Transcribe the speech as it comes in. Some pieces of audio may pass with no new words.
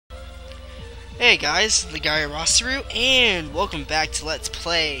Hey guys, LegaiaRaSeru, and welcome back to Let's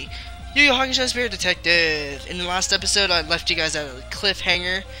Play Yu-Yu Hakusho Spirit Detective. In the last episode, I left you guys at a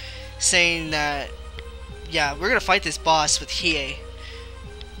cliffhanger, saying that, yeah, we're gonna fight this boss with Hiei.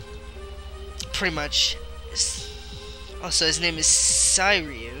 Pretty much. Also, his name is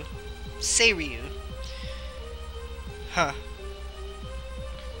Seiryu. Huh.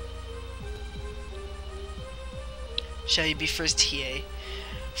 Shall you be first, Hiei?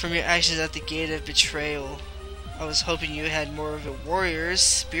 From your actions at the gate of betrayal, I was hoping you had more of a warrior's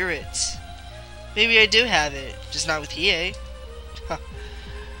spirit. Maybe I do have it, just not with Hiei.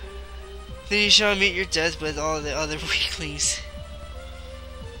 Then you shall meet your death with all the other weaklings.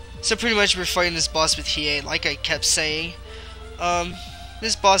 So pretty much we're fighting this boss with Hiei, like I kept saying.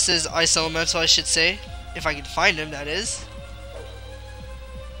 This boss is Ice Elemental, I should say. If I can find him, that is.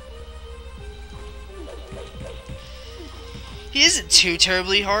 He isn't too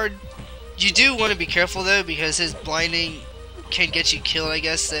terribly hard. You do want to be careful though, because his blinding can get you killed, I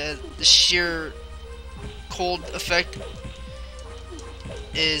guess. The sheer cold effect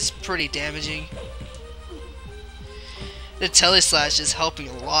is pretty damaging. The teleslash is helping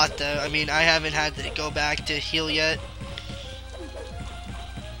a lot though. I mean, I haven't had to go back to heal yet.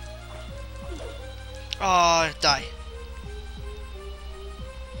 Aw, die.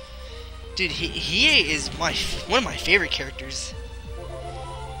 Dude, Hiei is one of my favorite characters.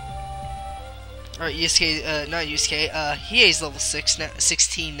 Alright, Yusuke, not Yusuke, Hiei's level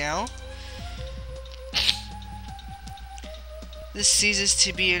 16 now. This ceases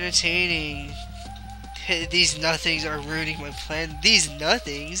to be entertaining. These nothings are ruining my plan. These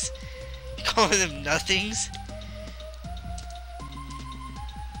nothings? You calling them nothings?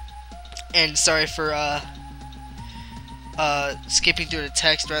 And sorry for, skipping through the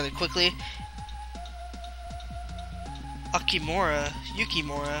text rather quickly.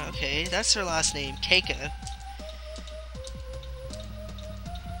 Yukimura, okay, that's her last name, Keiko.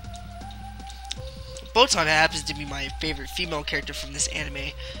 Botan happens to be my favorite female character from this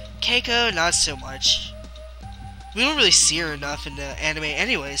anime. Keiko, not so much. We don't really see her enough in the anime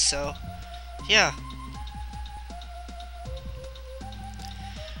anyway, so, yeah.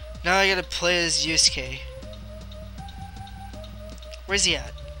 Now I gotta play as Yusuke. Where's he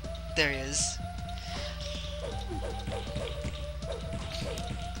at? There he is.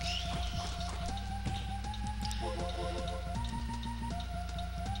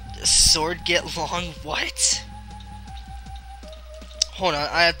 Sword get long? What? Hold on,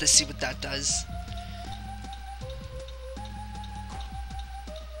 I have to see what that does.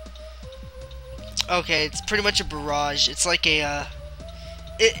 Okay, it's pretty much a barrage. It's like a,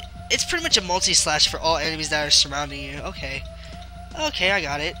 it's pretty much a multi-slash for all enemies that are surrounding you. Okay. Okay, I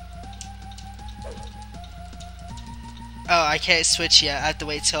got it. Oh, I can't switch yet. I have to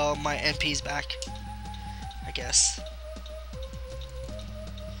wait till my NP's back, I guess.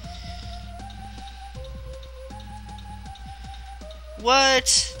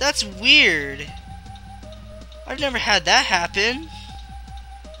 What? That's weird. I've never had that happen.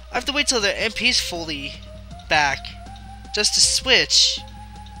 I have to wait till the NP's fully back just to switch.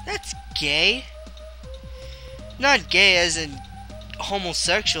 That's gay. Not gay as in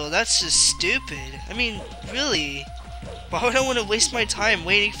homosexual, that's just stupid. I mean, really? Why would I want to waste my time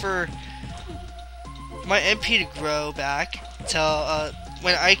waiting for my MP to grow back till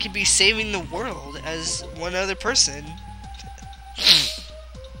when I could be saving the world as one other person?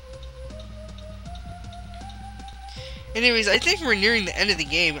 Anyways, I think we're nearing the end of the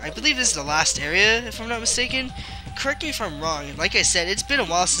game. I believe this is the last area, if I'm not mistaken. Correct me if I'm wrong. Like I said, it's been a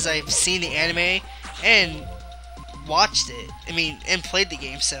while since I've seen the anime and watched it. I mean, and played the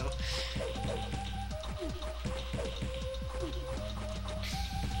game, so.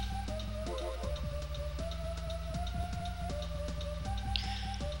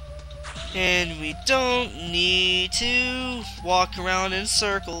 And we don't need to walk around in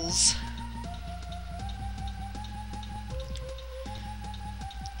circles.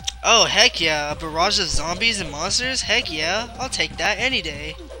 Oh, heck yeah, a barrage of zombies and monsters? Heck yeah, I'll take that any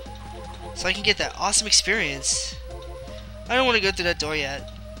day. So I can get that awesome experience. I don't want to go through that door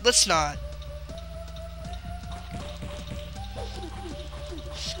yet. Let's not.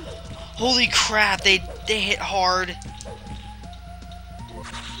 Holy crap, they hit hard.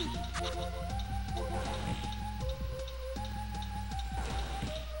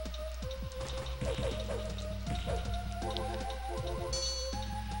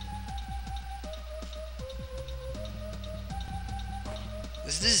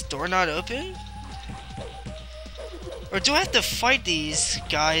 Is this door not open? Or do I have to fight these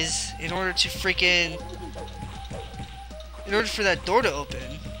guys in order to freaking... in order for that door to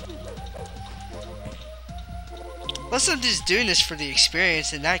open? Unless I'm just doing this for the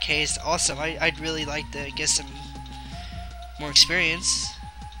experience, in that case, awesome. I'd really like to get some more experience.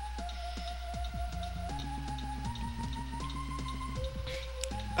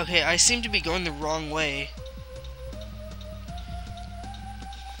 Okay, I seem to be going the wrong way.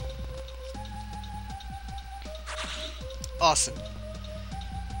 Awesome.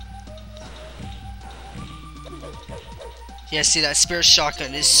 Yeah, see, that spirit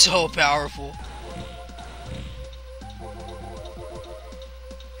shotgun is so powerful.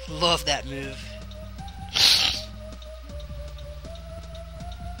 Love that move.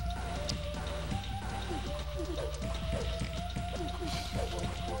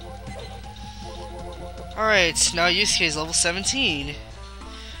 Alright, now Yusuke's level 17.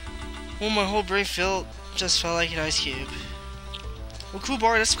 Well, my whole brain just felt like an ice cube. Well, cool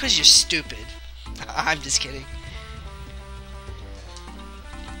bar, that's because you're stupid. I'm just kidding.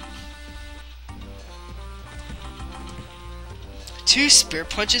 Two spirit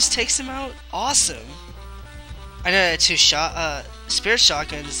punches takes him out? Awesome. I know that two spirit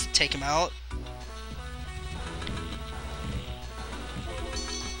shotguns take him out.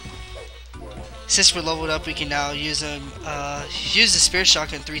 Since we're leveled up, we can now use the spirit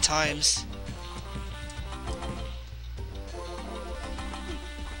shotgun 3 times.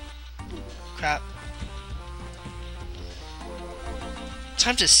 Crap.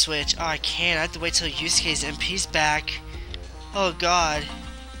 Time to switch. Oh, I can't. I have to wait till Yusuke's MP's back. Oh god.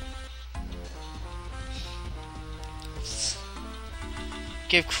 Let's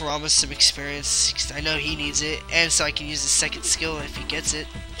give Kurama some experience, because I know he needs it, and so I can use his second skill if he gets it.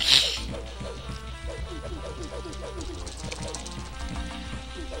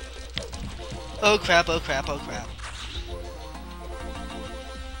 Oh crap, oh crap, oh crap.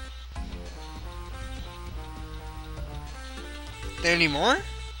 There any more?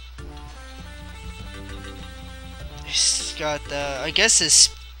 He's got the... I guess his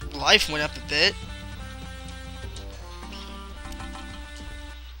life went up a bit.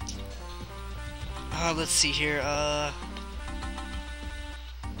 Let's see here, there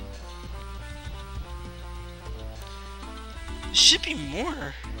should be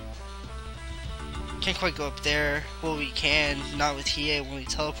more. Can't quite go up there. Well, we can, not with Hiei when he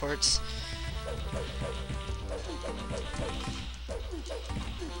teleports.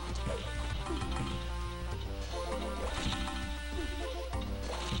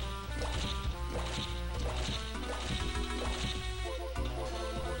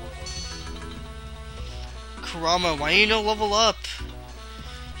 Kurama, why you no level up?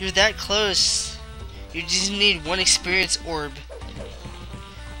 You're that close. You just need 1 experience orb.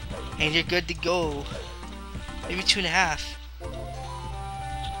 And you're good to go. Maybe 2.5.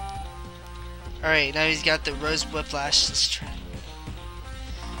 Alright, now he's got the Rose Whiplash. Let's try.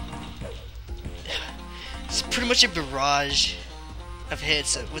 It's pretty much a barrage of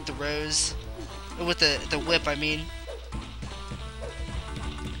hits with the Rose. With the whip, I mean.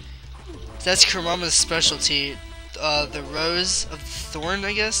 That's Kurama's specialty. The Rose of Thorn,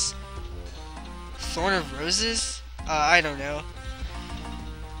 I guess? Thorn of Roses? I don't know.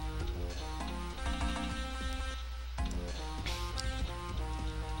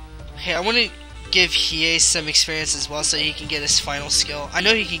 Okay, I want to give Hiei some experience as well so he can get his final skill. I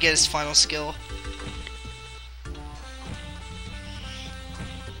know he can get his final skill.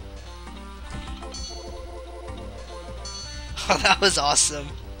 Oh, that was awesome.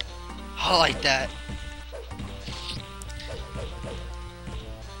 I like that.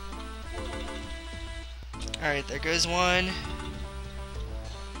 Alright, there goes one.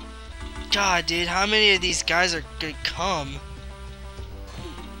 God, dude, how many of these guys are gonna come?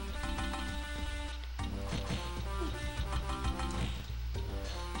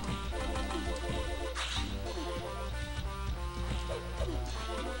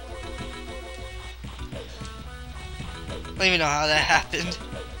 I don't even know how that happened.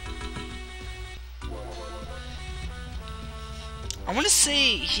 I want to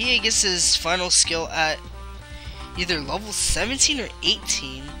say Hiei gets his final skill at either level 17 or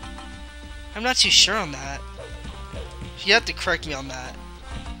 18. I'm not too sure on that. You have to correct me on that.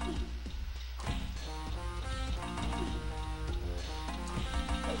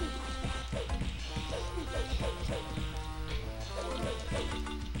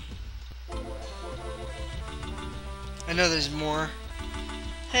 I know there's more.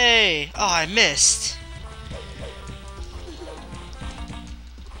 Hey! Oh, I missed.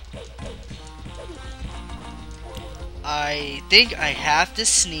 I think I have to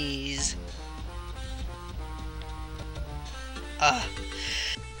sneeze.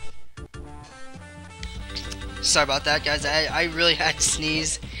 Sorry about that, guys. I really had to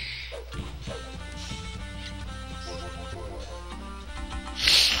sneeze.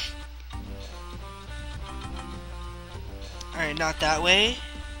 Alright, not that way.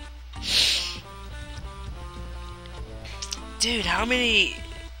 Dude, how many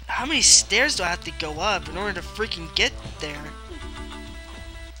stairs do I have to go up in order to freaking get there?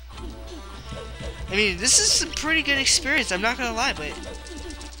 I mean, this is some pretty good experience, I'm not gonna lie, but...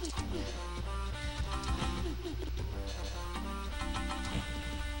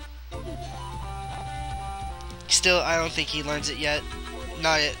 Still, I don't think he learns it yet.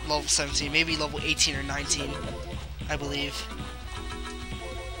 Not at level 17, maybe level 18 or 19, I believe.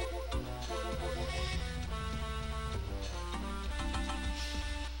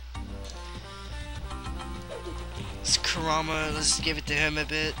 This Kurama, let's give it to him a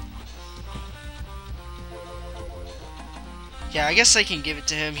bit. Yeah, I guess I can give it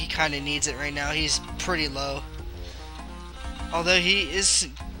to him. He kind of needs it right now. He's pretty low. Although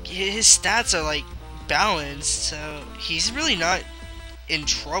his stats are like balanced, so he's really not in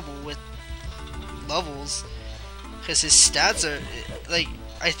trouble with levels, because his stats are like,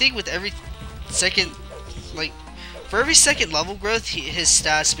 I think with every second, like for every second level growth, his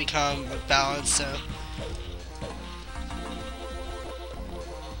stats become balanced.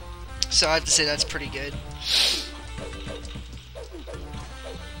 So I have to say that's pretty good.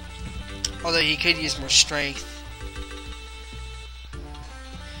 Although he could use more strength.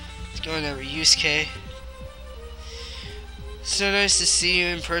 Let's go in there with Yusuke. So nice to see you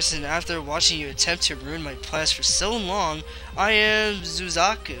in person. After watching you attempt to ruin my plans for so long, I am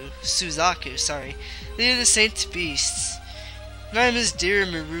Suzaku, sorry, leader of the Saint Beasts. And I am his dear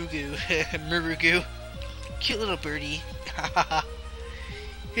Mirugu. Mirugu. Cute little birdie.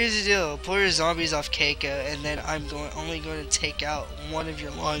 Here's the deal. Pull your zombies off Keiko, and then I'm only going to take out one of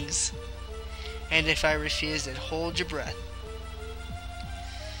your lungs. And if I refuse, then hold your breath.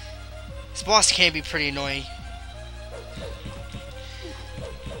 This boss can be pretty annoying.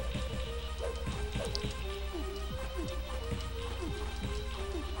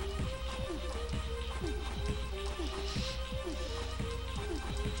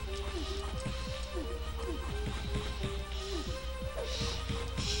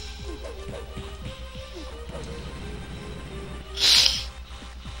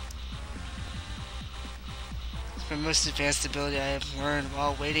 My most advanced ability I have learned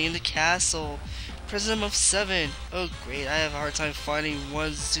while waiting in the castle. President of 7. Oh great, I have a hard time finding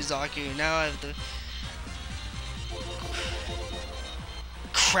one Suzaku. Now I have the...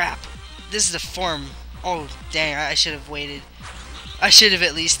 Crap! This is the form. Oh dang, I should have waited. I should have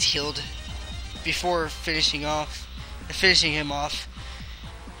at least healed before finishing him off.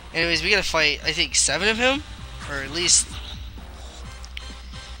 Anyways, we gotta fight, I think, 7 of him? Or at least...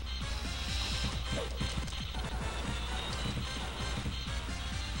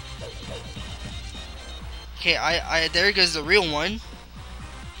 Okay, there goes the real one.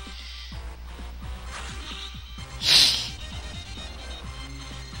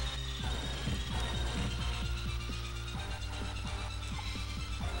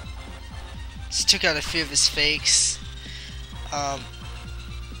 Just took out a few of his fakes.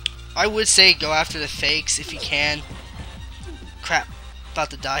 I would say go after the fakes if you can. Crap, about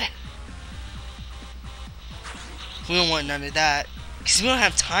to die. We don't want none of that, because we don't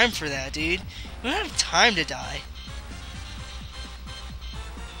have time for that, dude. We don't have time to die.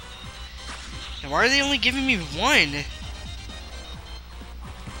 And why are they only giving me one?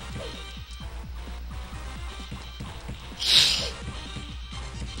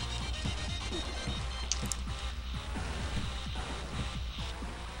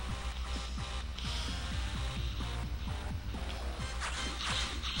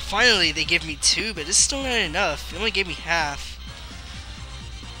 Finally, they give me 2, but it's still not enough. They only gave me half.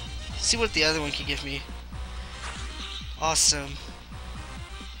 See what the other one can give me. Awesome.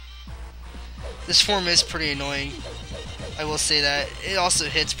 This form is pretty annoying. I will say that. It also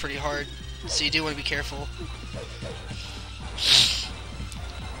hits pretty hard, so you do want to be careful.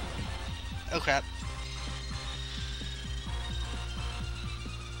 Oh crap.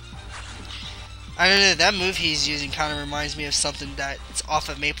 I don't know, that move he's using kind of reminds me of something that's off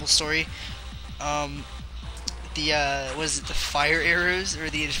of Maple Story. Was it the fire arrows or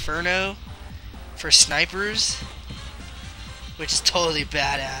the inferno for snipers, which is totally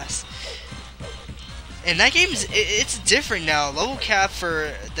badass. And that game it's different now. Level cap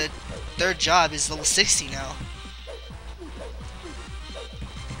for the third job is level 60 now.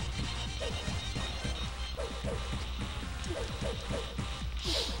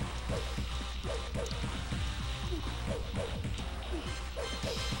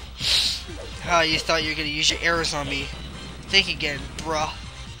 You thought you were gonna use your arrows on me. Think again, bruh.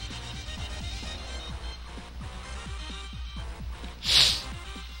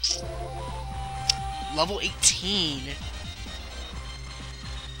 Level 18.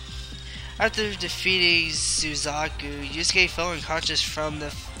 After defeating Suzaku, Yusuke fell unconscious from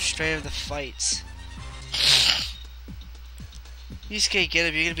the strain of the fight. Yusuke, get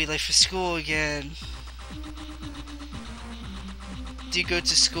up, you're gonna be late for school again. Do you go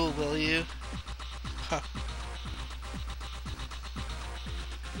to school, will you? Huh.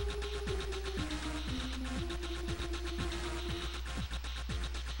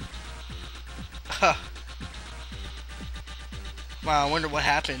 Huh. Wow, I wonder what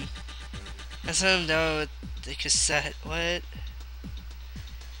happened. I said him down with the cassette. What?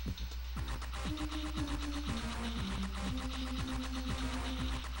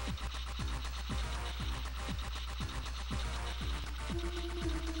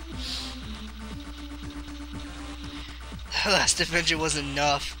 That last adventure was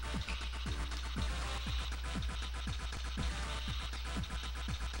enough.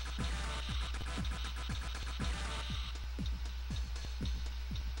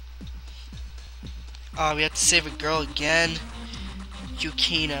 Oh, we have to save a girl again.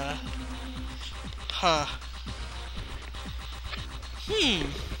 Yukina. Huh.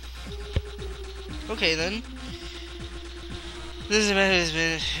 Okay then. This is the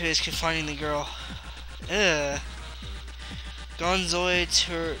man who is confining the girl. Ugh. Gonzoi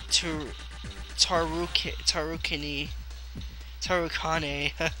Tarukane.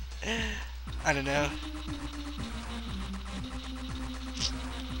 I don't know.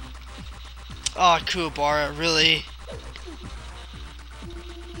 Oh, Kuwabara, really?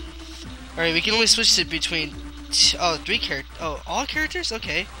 Alright, we can only switch to between three characters. Oh, all characters?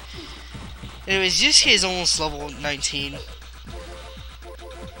 Okay. Anyways, Yusuke is almost level 19.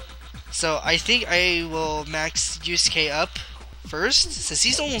 So I think I will max Yusuke up first, since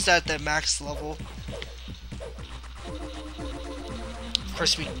he's almost at the max level. Of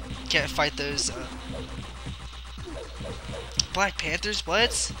course, we can't fight those Black Panthers.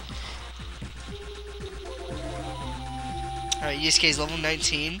 What? Alright, Yusuke's level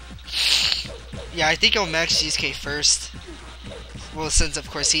 19. Yeah, I think I'll max Yusuke first. Well, since of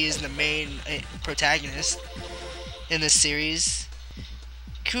course he is the main protagonist in this series.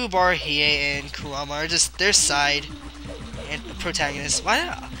 Kuwabara, Hiei, and Kurama are just their side and protagonists.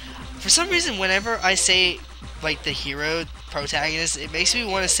 Why? For some reason, whenever I say like the hero protagonist, it makes me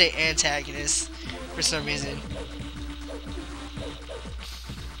want to say antagonist. For some reason.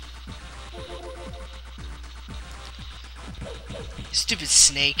 Stupid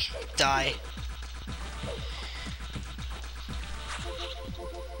snake, die.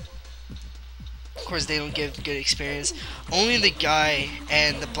 Of course, they don't give good experience. Only the guy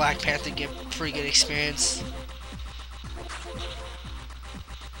and the Black Panther give pretty good experience.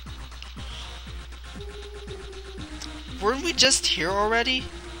 Weren't we just here already?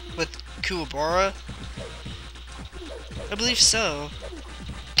 With Kuwabara? I believe so.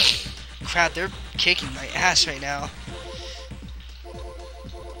 Crap, they're kicking my ass right now.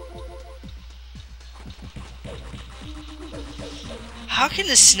 How can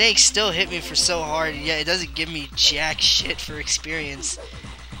the snake still hit me for so hard, yet it doesn't give me jack shit for experience?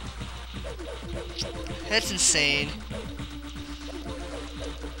 That's insane.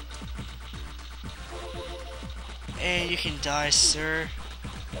 And you can die, sir.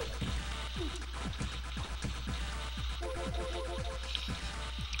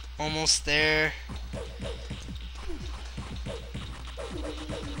 Almost there.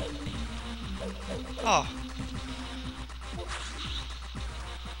 Oh.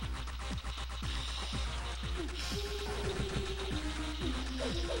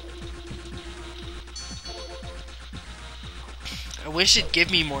 I wish it'd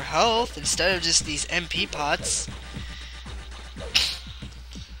give me more health instead of just these MP pots.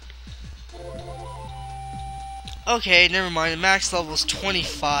 Okay, never mind. The max level is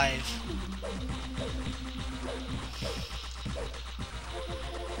 25.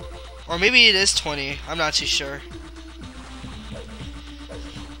 Or maybe it is 20. I'm not too sure.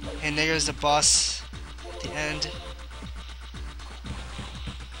 And there goes the boss at the end.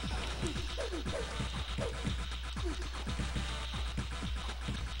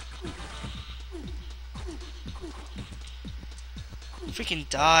 Freaking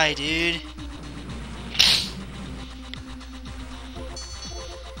die, dude.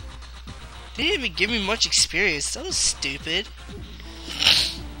 They didn't even give me much experience. That was stupid.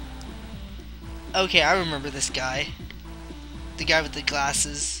 Okay, I remember this guy. The guy with the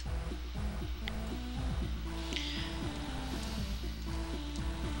glasses.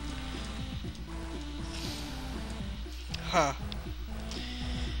 Huh.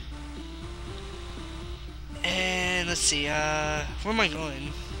 And let's see, where am I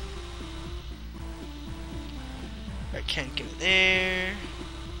going? I can't go there.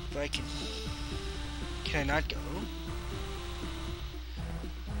 But I can I not go?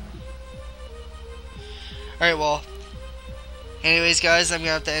 Alright, well, anyways guys, I'm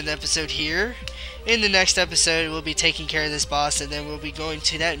gonna have to end the episode here. In the next episode, we'll be taking care of this boss, and then we'll be going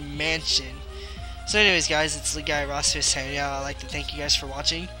to that mansion. So anyways guys, it's LegaiaRaSeru signing out. I'd like to thank you guys for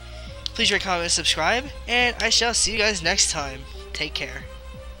watching. Please rate, comment, and subscribe, and I shall see you guys next time. Take care.